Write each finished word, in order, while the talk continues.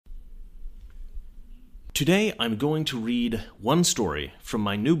Today I'm going to read one story from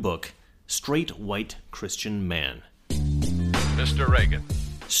my new book, Straight White Christian Man. Mr. Reagan.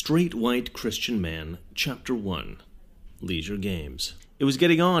 Straight White Christian Man, Chapter 1, Leisure Games. It was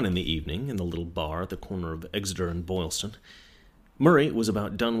getting on in the evening in the little bar at the corner of Exeter and Boylston. Murray was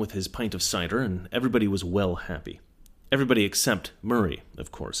about done with his pint of cider, and everybody was well happy. Everybody except Murray,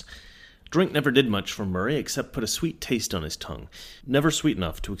 of course. Drink never did much for Murray except put a sweet taste on his tongue, never sweet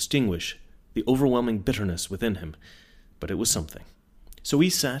enough to extinguish the overwhelming bitterness within him, but it was something. So he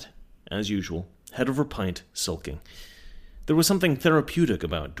sat, as usual, head over pint, sulking. There was something therapeutic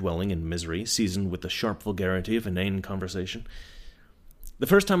about dwelling in misery, seasoned with the sharp vulgarity of inane conversation. "The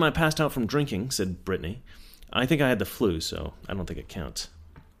first time I passed out from drinking," said Brittany, "I think I had the flu, so I don't think it counts."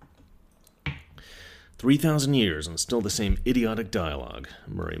 3,000 years and still the same idiotic dialogue,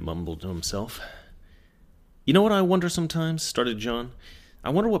 Murray mumbled to himself. "You know what I wonder sometimes?" started John. "I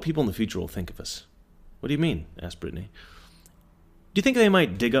wonder what people in the future will think of us." "What do you mean?" asked Brittany. "Do you think they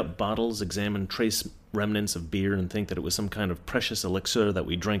might dig up bottles, examine trace remnants of beer, and think that it was some kind of precious elixir that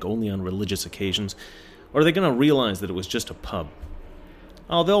we drank only on religious occasions? Or are they going to realize that it was just a pub?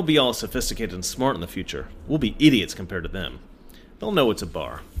 Oh, they'll be all sophisticated and smart in the future. We'll be idiots compared to them. They'll know it's a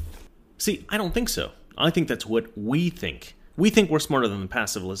bar." "See, I don't think so. I think that's what we think. We think we're smarter than the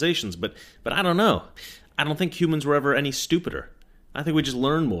past civilizations, but I don't know. I don't think humans were ever any stupider. I think we just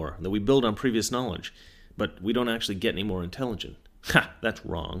learn more, that we build on previous knowledge, but we don't actually get any more intelligent." "Ha, that's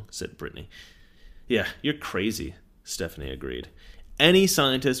wrong," said Brittany. "Yeah, you're crazy," Stephanie agreed. "Any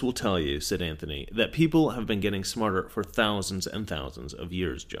scientist will tell you," said Anthony, "that people have been getting smarter for thousands and thousands of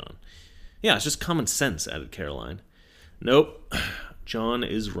years, John." "Yeah, it's just common sense," added Caroline. "Nope, John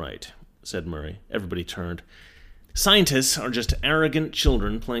is right," said Murray. Everybody turned. "Scientists are just arrogant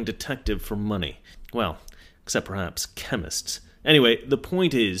children playing detective for money. Well, except perhaps chemists. Anyway, the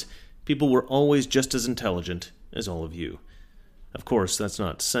point is, people were always just as intelligent as all of you." Of course, that's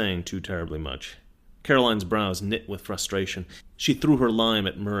not saying too terribly much. Caroline's brows knit with frustration. She threw her lime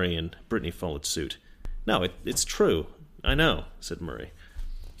at Murray, and Brittany followed suit. "No, it's true. I know," said Murray.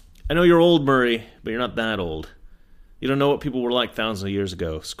 "I know you're old, Murray, but you're not that old. You don't know what people were like thousands of years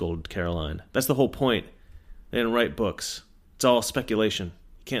ago," scolded Caroline. "That's the whole point. They didn't write books. It's all speculation.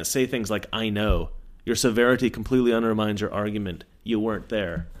 You can't say things like, 'I know.' Your severity completely undermines your argument. You weren't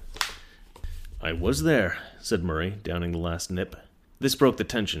there." "I was there," said Murray, downing the last nip. This broke the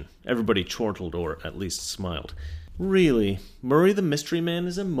tension. Everybody chortled, or at least smiled. "Really? Murray the Mystery Man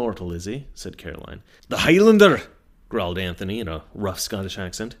is immortal, is he?" said Caroline. "The Highlander!" growled Anthony in a rough Scottish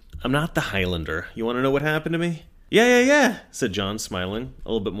accent. "I'm not the Highlander. You want to know what happened to me?" Yeah, said John, smiling, a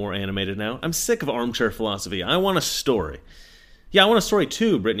little bit more animated now. "I'm sick of armchair philosophy. I want a story." "Yeah, I want a story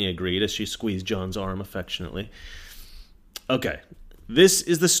too," Brittany agreed as she squeezed John's arm affectionately. "Okay, this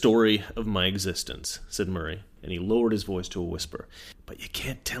is the story of my existence," said Murray, and he lowered his voice to a whisper. "But you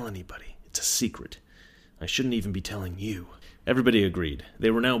can't tell anybody. It's a secret. I shouldn't even be telling you." Everybody agreed.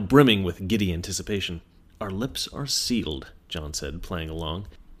 They were now brimming with giddy anticipation. "Our lips are sealed," John said, playing along.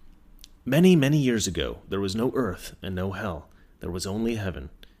 "Many, many years ago, there was no earth and no hell. There was only heaven.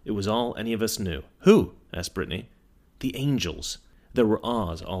 It was all any of us knew." "Who?" asked Brittany. "The angels. There were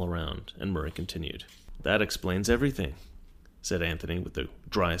awes all around," and Murray continued. "That explains everything," said Anthony with the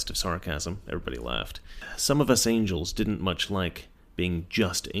driest of sarcasm. Everybody laughed. "Some of us angels didn't much like being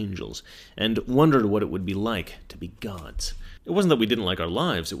just angels, and wondered what it would be like to be gods. It wasn't that we didn't like our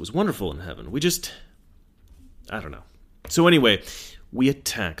lives. It was wonderful in heaven. I don't know. So anyway, we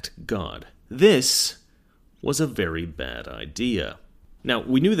attacked God. This was a very bad idea. Now,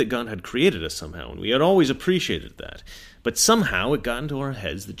 we knew that God had created us somehow, and we had always appreciated that. But somehow it got into our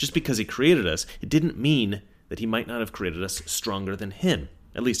heads that just because he created us, it didn't mean that he might not have created us stronger than him,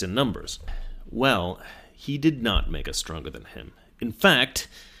 at least in numbers. Well, he did not make us stronger than him. In fact,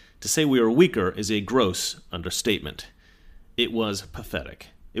 to say we were weaker is a gross understatement. It was pathetic.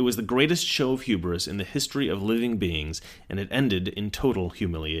 It was the greatest show of hubris in the history of living beings, and it ended in total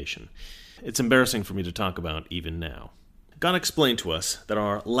humiliation. It's embarrassing for me to talk about even now. God explained to us that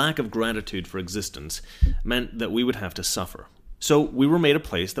our lack of gratitude for existence meant that we would have to suffer. So we were made a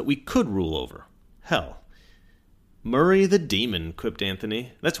place that we could rule over. Hell. "Murray the Demon," quipped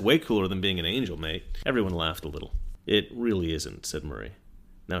Anthony. "That's way cooler than being an angel, mate." Everyone laughed a little. "It really isn't," said Murray.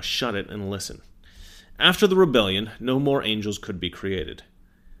 "Now shut it and listen. After the rebellion, no more angels could be created.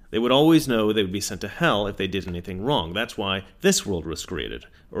 They would always know they would be sent to hell if they did anything wrong. That's why this world was created.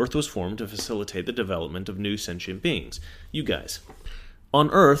 Earth was formed to facilitate the development of new sentient beings. You guys. On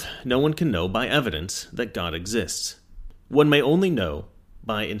Earth, no one can know by evidence that God exists. One may only know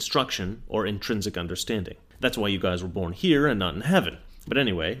by instruction or intrinsic understanding. That's why you guys were born here and not in heaven. But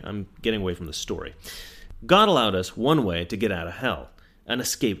anyway, I'm getting away from the story. God allowed us one way to get out of hell, an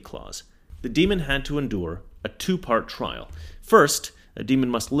escape clause. The demon had to endure a two-part trial. First, a demon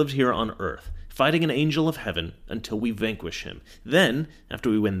must live here on earth, fighting an angel of heaven until we vanquish him. Then, after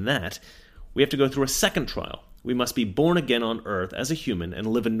we win that, we have to go through a second trial. We must be born again on earth as a human and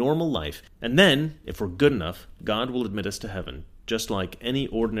live a normal life. And then, if we're good enough, God will admit us to heaven, just like any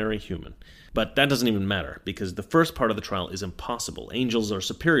ordinary human. But that doesn't even matter, because the first part of the trial is impossible. Angels are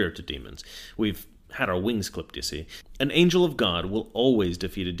superior to demons. We've had our wings clipped, you see. An angel of God will always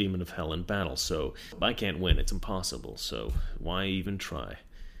defeat a demon of hell in battle, so I can't win. It's impossible, so why even try?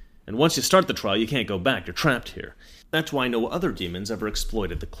 And once you start the trial, you can't go back. You're trapped here. That's why no other demons ever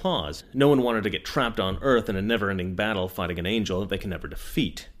exploited the clause. No one wanted to get trapped on Earth in a never-ending battle fighting an angel that they can never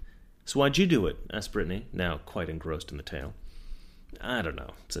defeat. So why'd you do it? Asked Brittany, now quite engrossed in the tale. I don't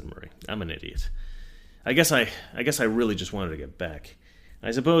know, said Murray. I'm an idiot. I guess I really just wanted to get back.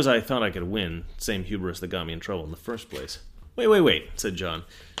 I suppose I thought I could win. Same hubris that got me in trouble in the first place. Wait, said John.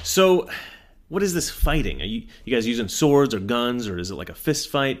 So, what is this fighting? Are you guys using swords or guns, or is it like a fist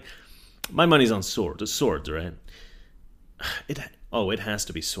fight? My money's on swords. It's swords, right? It has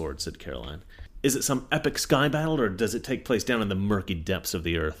to be swords, said Caroline. Is it some epic sky battle, or does it take place down in the murky depths of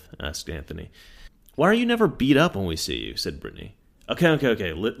the earth? Asked Anthony. Why are you never beat up when we see you? Said Brittany.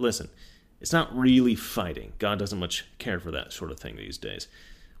 Okay. Listen. It's not really fighting. God doesn't much care for that sort of thing these days.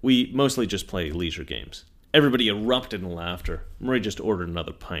 We mostly just play leisure games. Everybody erupted in laughter. Murray just ordered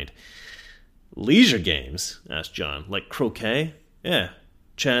another pint. Leisure games? Asked John. Like croquet? Yeah.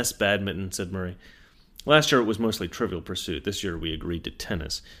 Chess, badminton, said Murray. Last year it was mostly Trivial Pursuit. This year we agreed to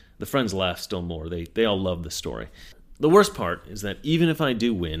tennis. The friends laughed still more. They all loved the story. The worst part is that even if I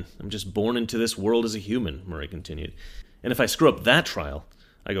do win, I'm just born into this world as a human, Murray continued. And if I screw up that trial,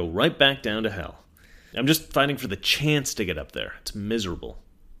 I go right back down to hell. I'm just fighting for the chance to get up there. It's miserable.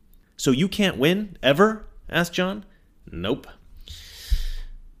 So you can't win, ever? Asked John. Nope.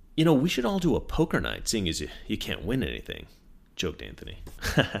 We should all do a poker night, seeing as you can't win anything, joked Anthony.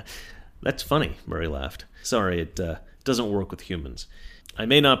 That's funny, Murray laughed. Sorry, it doesn't work with humans. I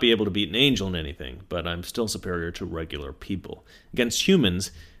may not be able to beat an angel in anything, but I'm still superior to regular people. Against humans,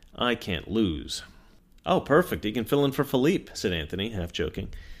 I can't lose. Oh, perfect. You can fill in for Philippe, said Anthony, half joking.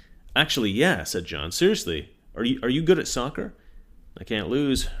 Actually, yeah, said John. Seriously, are you good at soccer? I can't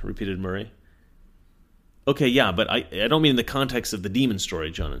lose, repeated Murray. Okay, yeah, but I don't mean in the context of the demon story,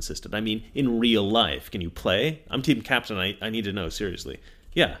 John insisted. I mean in real life. Can you play? I'm team captain. I need to know, seriously.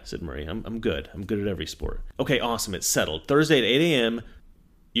 Yeah, said Murray. I'm good. I'm good at every sport. Okay, awesome. It's settled. Thursday at 8 a.m.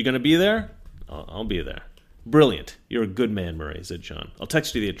 You gonna be there? I'll be there. Brilliant. You're a good man, Murray, said John. I'll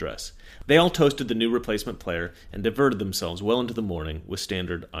text you the address. They all toasted the new replacement player and diverted themselves well into the morning with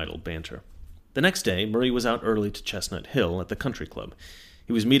standard idle banter. The next day, Murray was out early to Chestnut Hill at the country club.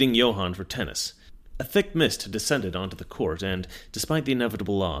 He was meeting Johann for tennis. A thick mist had descended onto the court, and, despite the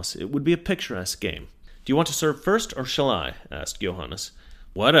inevitable loss, it would be a picturesque game. Do you want to serve first, or shall I? Asked Johannes.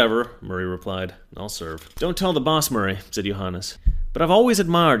 Whatever, Murray replied. I'll serve. Don't tell the boss, Murray, said Johannes. But I've always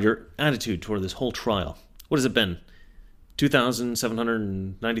admired your attitude toward this whole trial. What has it been?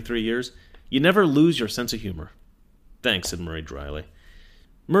 2,793 years? You never lose your sense of humor. Thanks, said Murray dryly.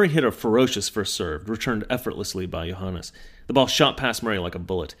 Murray hit a ferocious first serve, returned effortlessly by Johannes. The ball shot past Murray like a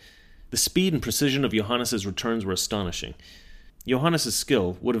bullet. The speed and precision of Johannes' returns were astonishing. Johannes'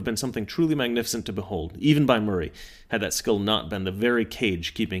 skill would have been something truly magnificent to behold, even by Murray, had that skill not been the very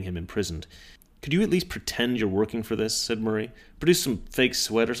cage keeping him imprisoned. Could you at least pretend you're working for this? Said Murray. Produce some fake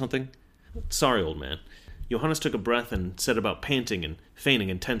sweat or something? Sorry, old man. Johannes took a breath and set about panting and feigning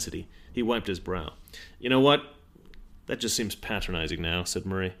intensity. He wiped his brow. You know what? That just seems patronizing now, said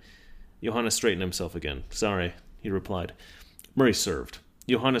Murray. Johannes straightened himself again. Sorry, he replied. Murray served.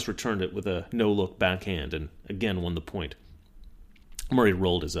 Johannes returned it with a no-look backhand and again won the point. Murray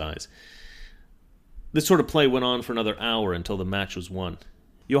rolled his eyes. This sort of play went on for another hour until the match was won.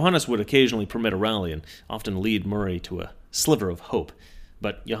 Johannes would occasionally permit a rally and often lead Murray to a sliver of hope,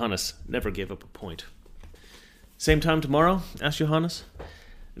 but Johannes never gave up a point. Same time tomorrow? Asked Johannes.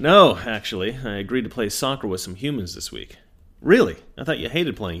 No, actually. I agreed to play soccer with some humans this week. Really? I thought you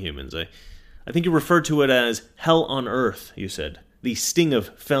hated playing humans. I think you referred to it as hell on earth, you said. The sting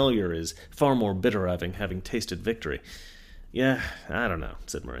of failure is far more bitter having tasted victory. Yeah, I don't know,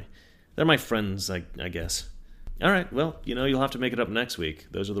 said Murray. They're my friends, I guess. All right, well, you'll have to make it up next week.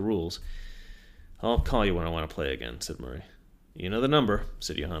 Those are the rules. I'll call you when I want to play again, said Murray. You know the number,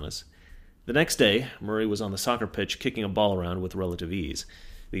 said Johannes. The next day, Murray was on the soccer pitch kicking a ball around with relative ease.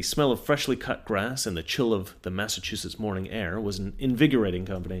 The smell of freshly cut grass and the chill of the Massachusetts morning air was an invigorating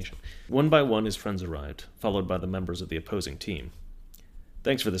combination. One by one his friends arrived, followed by the members of the opposing team.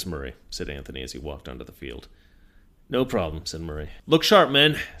 "Thanks for this, Murray," said Anthony as he walked onto the field. "No problem," said Murray. "Look sharp,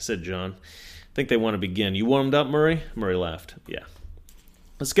 men," said John. "Think they want to begin. You warmed up, Murray?" Murray laughed. "Yeah."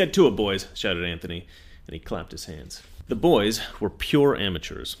 "Let's get to it, boys," shouted Anthony, and he clapped his hands. The boys were pure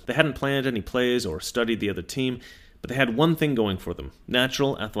amateurs. They hadn't planned any plays or studied the other team, but they had one thing going for them: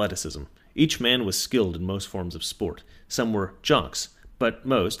 natural athleticism. Each man was skilled in most forms of sport. Some were jocks, but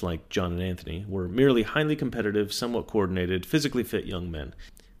most, like John and Anthony, were merely highly competitive, somewhat coordinated, physically fit young men.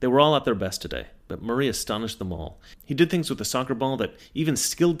 They were all at their best today, but Murray astonished them all. He did things with the soccer ball that even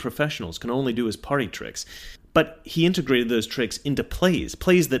skilled professionals can only do as party tricks. But he integrated those tricks into plays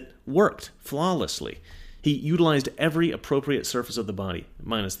that worked flawlessly. He utilized every appropriate surface of the body,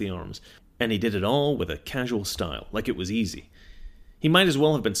 minus the arms, and he did it all with a casual style, like it was easy. He might as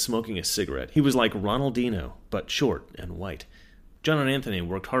well have been smoking a cigarette. He was like Ronaldinho, but short and white. John and Anthony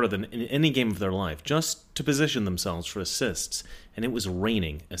worked harder than in any game of their life, just to position themselves for assists, and it was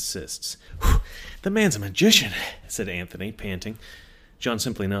raining assists. "The man's a magician," said Anthony, panting. John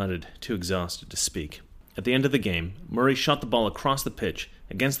simply nodded, too exhausted to speak. At the end of the game, Murray shot the ball across the pitch,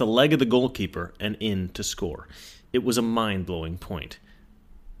 against the leg of the goalkeeper, and in to score. It was a mind-blowing point.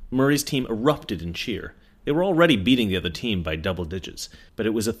 Murray's team erupted in cheer. They were already beating the other team by double digits, but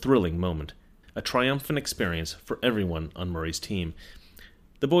it was a thrilling moment. A triumphant experience for everyone on Murray's team.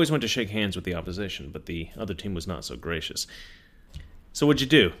 The boys went to shake hands with the opposition, but the other team was not so gracious. "So what'd you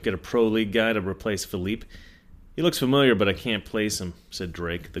do? Get a pro league guy to replace Philippe?" "He looks familiar, but I can't place him," said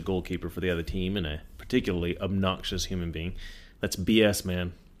Drake, the goalkeeper for the other team, and a particularly obnoxious human being. "That's BS,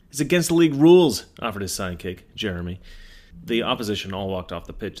 man." "It's against the league rules," offered his sidekick, Jeremy. The opposition all walked off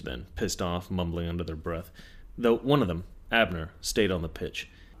the pitch then, pissed off, mumbling under their breath, though one of them, Abner, stayed on the pitch.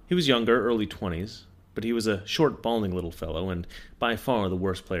 He was younger, early 20s, but he was a short, balding little fellow, and by far the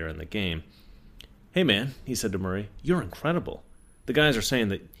worst player in the game. "Hey, man," he said to Murray, "you're incredible. The guys are saying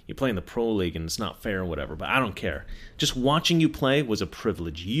that you play in the pro league and it's not fair or whatever, but I don't care. Just watching you play was a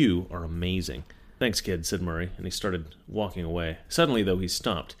privilege. You are amazing." "Thanks, kid," said Murray, and he started walking away. Suddenly, though, he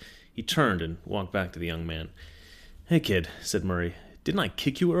stopped. He turned and walked back to the young man. "Hey, kid," said Murray, "didn't I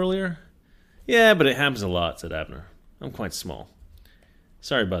kick you earlier?" "Yeah, but it happens a lot," said Abner. "I'm quite small."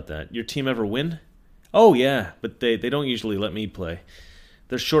 "Sorry about that. Your team ever win?" "Oh, yeah, but they don't usually let me play.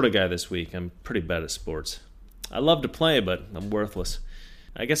 They're short a guy this week. I'm pretty bad at sports. I love to play, but I'm worthless.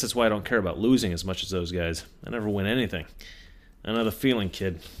 I guess that's why I don't care about losing as much as those guys. I never win anything. I know the feeling,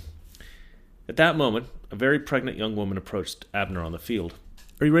 kid." At that moment, a very pregnant young woman approached Abner on the field.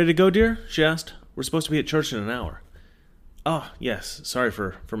 "Are you ready to go, dear?" she asked. "We're supposed to be at church in an hour." "Ah, yes. Sorry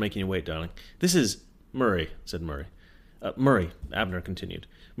for making you wait, darling. This is—" "Murray," said Murray. "Murray," Abner continued.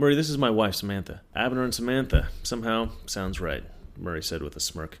 "Murray, this is my wife, Samantha." "Abner and Samantha. Somehow sounds right," Murray said with a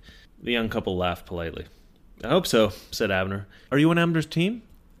smirk. The young couple laughed politely. "I hope so," said Abner. "Are you on Abner's team?"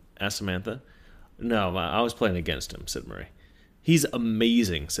 asked Samantha. "No, I was playing against him," said Murray. "He's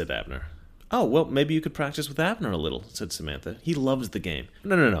amazing," said Abner. "Oh, well, maybe you could practice with Abner a little," said Samantha. "He loves the game."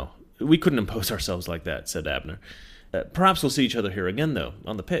 No. We couldn't impose ourselves like that," said Abner. "Perhaps we'll see each other here again, though,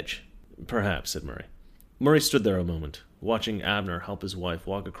 on the pitch." "Perhaps," said Murray. Murray stood there a moment, watching Abner help his wife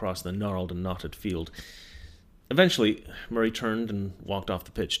walk across the gnarled and knotted field. Eventually, Murray turned and walked off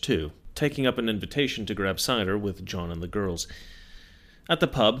the pitch, too, taking up an invitation to grab cider with John and the girls. At the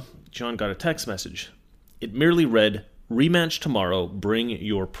pub, John got a text message. It merely read, "Rematch tomorrow, bring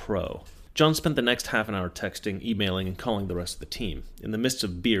your pro." John spent the next half an hour texting, emailing, and calling the rest of the team. In the midst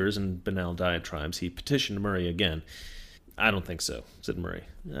of beers and banal diatribes, he petitioned Murray again. "I don't think so," said Murray.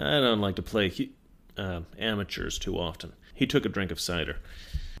 "I don't like to play amateurs too often." He took a drink of cider.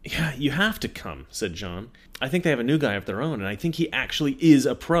 "Yeah, you have to come," said John. "I think they have a new guy of their own, and I think he actually is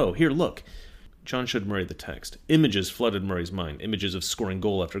a pro. Here, look." John showed Murray the text. Images flooded Murray's mind, images of scoring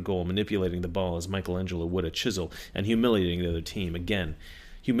goal after goal, manipulating the ball as Michelangelo would a chisel, and humiliating the other team again.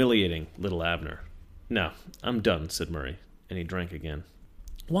 Humiliating little Abner. "No, I'm done," said Murray, and he drank again.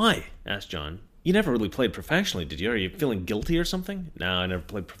 "Why?" asked John. "You never really played professionally, did you? Are you feeling guilty or something?" "No, I never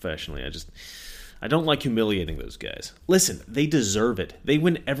played professionally. I don't like humiliating those guys. Listen, they deserve it. They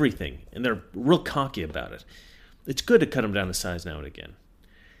win everything, and they're real cocky about it. It's good to cut them down to size now and again."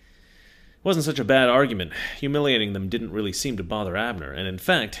 It wasn't such a bad argument. Humiliating them didn't really seem to bother Abner, and in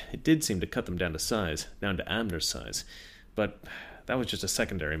fact, it did seem to cut them down to size, down to Abner's size. But that was just a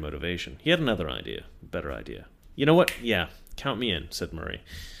secondary motivation. He had another idea, a better idea. "You know what? Yeah, count me in," said Murray,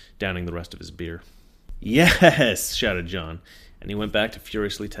 downing the rest of his beer. "Yes!" shouted John, and he went back to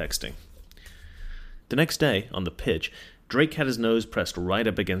furiously texting. The next day, on the pitch, Drake had his nose pressed right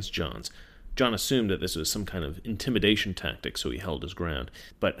up against John's. John assumed that this was some kind of intimidation tactic, so he held his ground.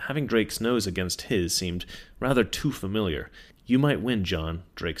 But having Drake's nose against his seemed rather too familiar. "You might win, John,"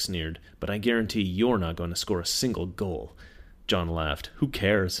 Drake sneered, "but I guarantee you're not going to score a single goal." John laughed. "Who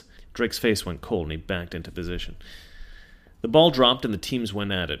cares?" Drake's face went cold and he backed into position. The ball dropped and the teams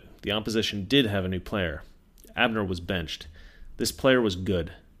went at it. The opposition did have a new player. Abner was benched. This player was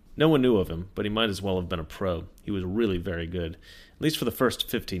good. No one knew of him, but he might as well have been a pro. He was really very good, at least for the first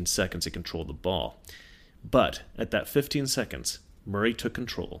 15 seconds he controlled the ball. But at that 15 seconds, Murray took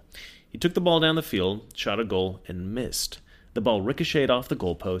control. He took the ball down the field, shot a goal, and missed. The ball ricocheted off the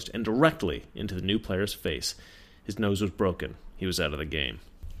goalpost and directly into the new player's face. His nose was broken. He was out of the game.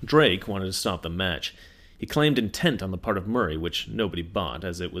 Drake wanted to stop the match. He claimed intent on the part of Murray, which nobody bought,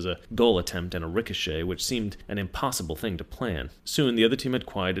 as it was a goal attempt and a ricochet, which seemed an impossible thing to plan. Soon the other team had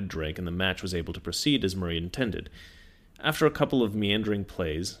quieted Drake, and the match was able to proceed as Murray intended. After a couple of meandering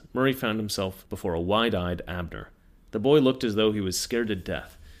plays, Murray found himself before a wide-eyed Abner. The boy looked as though he was scared to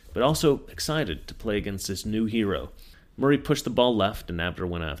death, but also excited to play against this new hero. Murray pushed the ball left, and Abner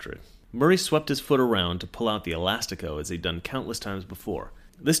went after it. Murray swept his foot around to pull out the elastico as he'd done countless times before.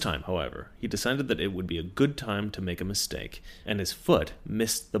 This time, however, he decided that it would be a good time to make a mistake, and his foot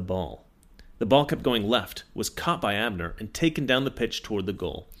missed the ball. The ball kept going left, was caught by Abner, and taken down the pitch toward the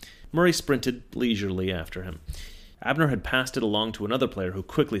goal. Murray sprinted leisurely after him. Abner had passed it along to another player who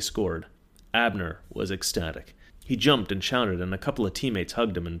quickly scored. Abner was ecstatic. He jumped and shouted, and a couple of teammates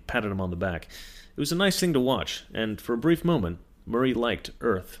hugged him and patted him on the back. It was a nice thing to watch, and for a brief moment, Murray liked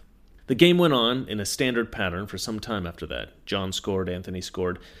Earth. The game went on in a standard pattern for some time after that. John scored, Anthony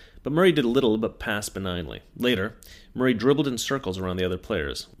scored, but Murray did little but pass benignly. Later, Murray dribbled in circles around the other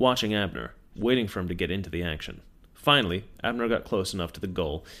players, watching Abner, waiting for him to get into the action. Finally, Abner got close enough to the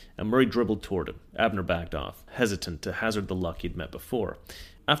goal, and Murray dribbled toward him. Abner backed off, hesitant to hazard the luck he'd met before.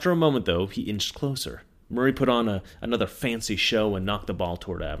 After a moment, though, he inched closer. Murray put on another fancy show and knocked the ball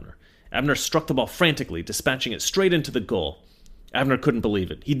toward Abner. Abner struck the ball frantically, dispatching it straight into the goal. Abner couldn't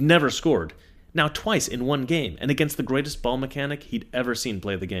believe it. He'd never scored. Now twice in one game, and against the greatest ball mechanic he'd ever seen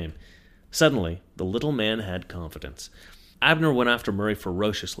play the game. Suddenly, the little man had confidence. Abner went after Murray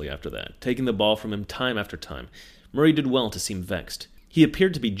ferociously after that, taking the ball from him time after time. Murray did well to seem vexed. He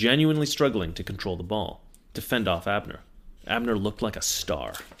appeared to be genuinely struggling to control the ball, to fend off Abner. Abner looked like a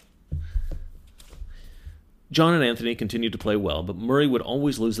star. John and Anthony continued to play well, but Murray would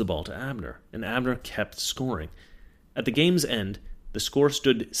always lose the ball to Abner, and Abner kept scoring. At the game's end, the score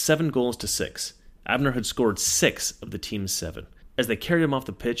stood 7-6. Abner had scored 6 of the team's 7. As they carried him off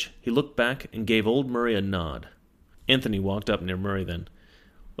the pitch, he looked back and gave old Murray a nod. Anthony walked up near Murray then.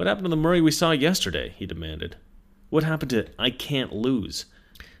 "What happened to the Murray we saw yesterday?" he demanded. "What happened to I can't lose?"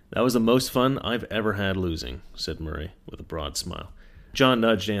 "That was the most fun I've ever had losing," said Murray with a broad smile. John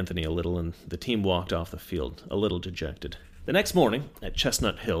nudged Anthony a little, and the team walked off the field, a little dejected. The next morning, at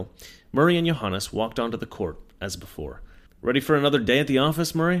Chestnut Hill, Murray and Johannes walked onto the court, as before. "Ready for another day at the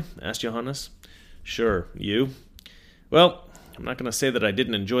office, Murray?" asked Johannes. "Sure. You?" "Well, I'm not going to say that I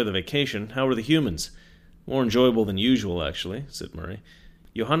didn't enjoy the vacation. How were the humans?" "More enjoyable than usual, actually," said Murray.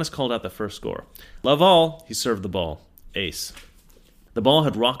 Johannes called out the first score. "Love all!" He served the ball. Ace. The ball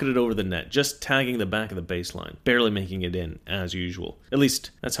had rocketed over the net, just tagging the back of the baseline, barely making it in, as usual. At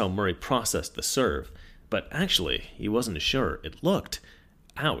least, that's how Murray processed the serve. But actually, he wasn't sure. It looked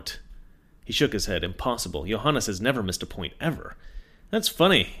out. He shook his head. Impossible. Johannes has never missed a point, ever. "That's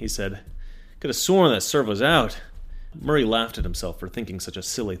funny," he said. "Could have sworn that serve was out." Murray laughed at himself for thinking such a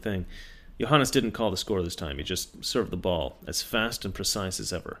silly thing. Johannes didn't call the score this time. He just served the ball, as fast and precise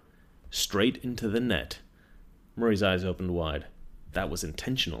as ever. Straight into the net. Murray's eyes opened wide. That was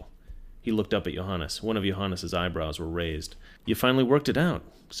intentional. He looked up at Johannes. One of Johannes' eyebrows were raised. "You finally worked it out,"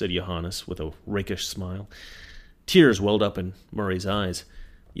 said Johannes with a rakish smile. Tears welled up in Murray's eyes.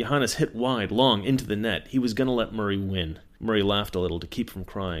 Johannes hit wide, long, into the net. He was going to let Murray win. Murray laughed a little to keep from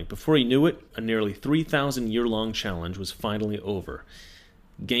crying. Before he knew it, a nearly 3,000-year-long challenge was finally over.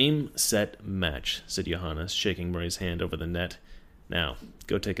 "Game, set, match," said Johannes, shaking Murray's hand over the net. "Now,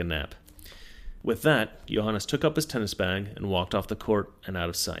 go take a nap." With that, Johannes took up his tennis bag and walked off the court and out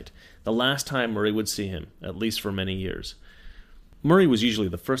of sight. The last time Murray would see him, at least for many years. Murray was usually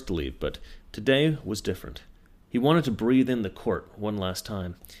the first to leave, but today was different. He wanted to breathe in the court one last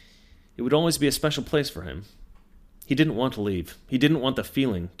time. It would always be a special place for him. He didn't want to leave. He didn't want the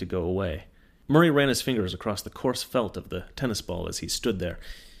feeling to go away. Murray ran his fingers across the coarse felt of the tennis ball as he stood there.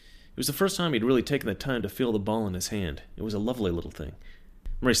 It was the first time he'd really taken the time to feel the ball in his hand. It was a lovely little thing.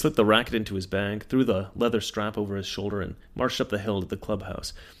 Murray slipped the racket into his bag, threw the leather strap over his shoulder, and marched up the hill to the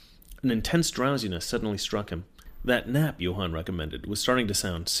clubhouse. An intense drowsiness suddenly struck him. That nap Johann recommended was starting to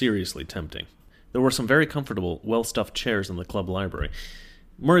sound seriously tempting. There were some very comfortable, well-stuffed chairs in the club library.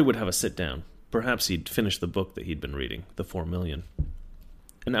 Murray would have a sit-down. Perhaps he'd finished the book that he'd been reading, The 4 Million.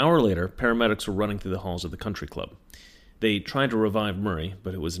 An hour later, paramedics were running through the halls of the country club. They tried to revive Murray,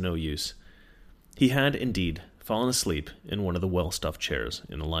 but it was no use. He had, indeed, fallen asleep in one of the well-stuffed chairs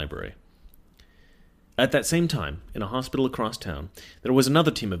in the library. At that same time, in a hospital across town, there was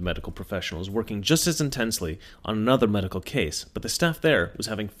another team of medical professionals working just as intensely on another medical case, but the staff there was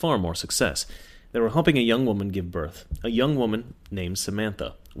having far more success. They were helping a young woman give birth, a young woman named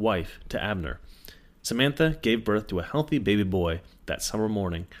Samantha, wife to Abner. Samantha gave birth to a healthy baby boy that summer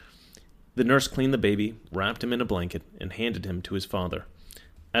morning. The nurse cleaned the baby, wrapped him in a blanket, and handed him to his father.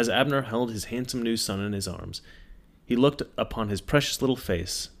 As Abner held his handsome new son in his arms, he looked upon his precious little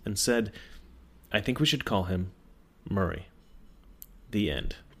face and said, "I think we should call him Murray." The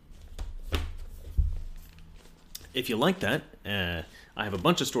end. If you like that, I have a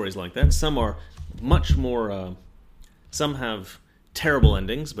bunch of stories like that. Some are much more, some have terrible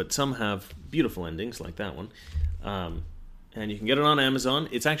endings, but some have beautiful endings, like that one. And you can get it on Amazon.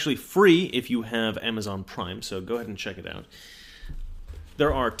 It's actually free if you have Amazon Prime, so go ahead and check it out.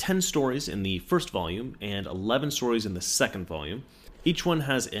 There are 10 stories in the first volume and 11 stories in the second volume. Each one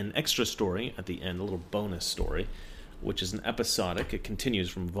has an extra story at the end, a little bonus story, which is an episodic. It continues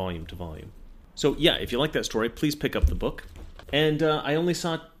from volume to volume. So yeah, if you like that story, please pick up the book. And I only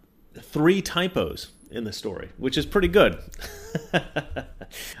saw 3 typos in the story, which is pretty good.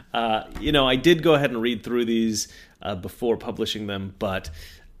 I did go ahead and read through these before publishing them, but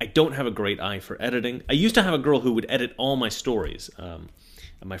I don't have a great eye for editing. I used to have a girl who would edit all my stories,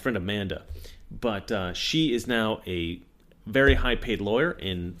 my friend Amanda, but she is now a very high-paid lawyer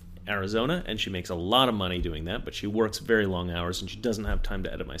in Arizona, and she makes a lot of money doing that, but she works very long hours, and she doesn't have time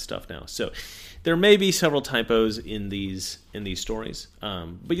to edit my stuff now. So there may be several typos in these stories,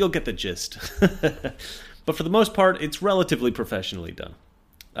 but you'll get the gist. But for the most part, it's relatively professionally done.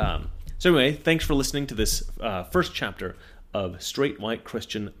 So anyway, thanks for listening to this first chapter of Straight White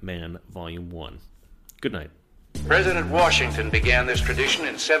Christian Man, Volume 1. Good night. President Washington began this tradition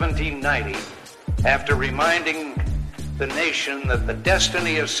in 1790 after reminding the nation that the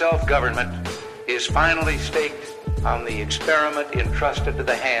destiny of self-government is finally staked on the experiment entrusted to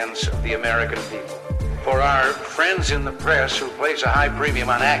the hands of the American people. For our friends in the press who place a high premium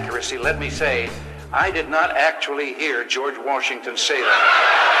on accuracy, let me say, I did not actually hear George Washington say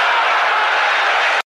that.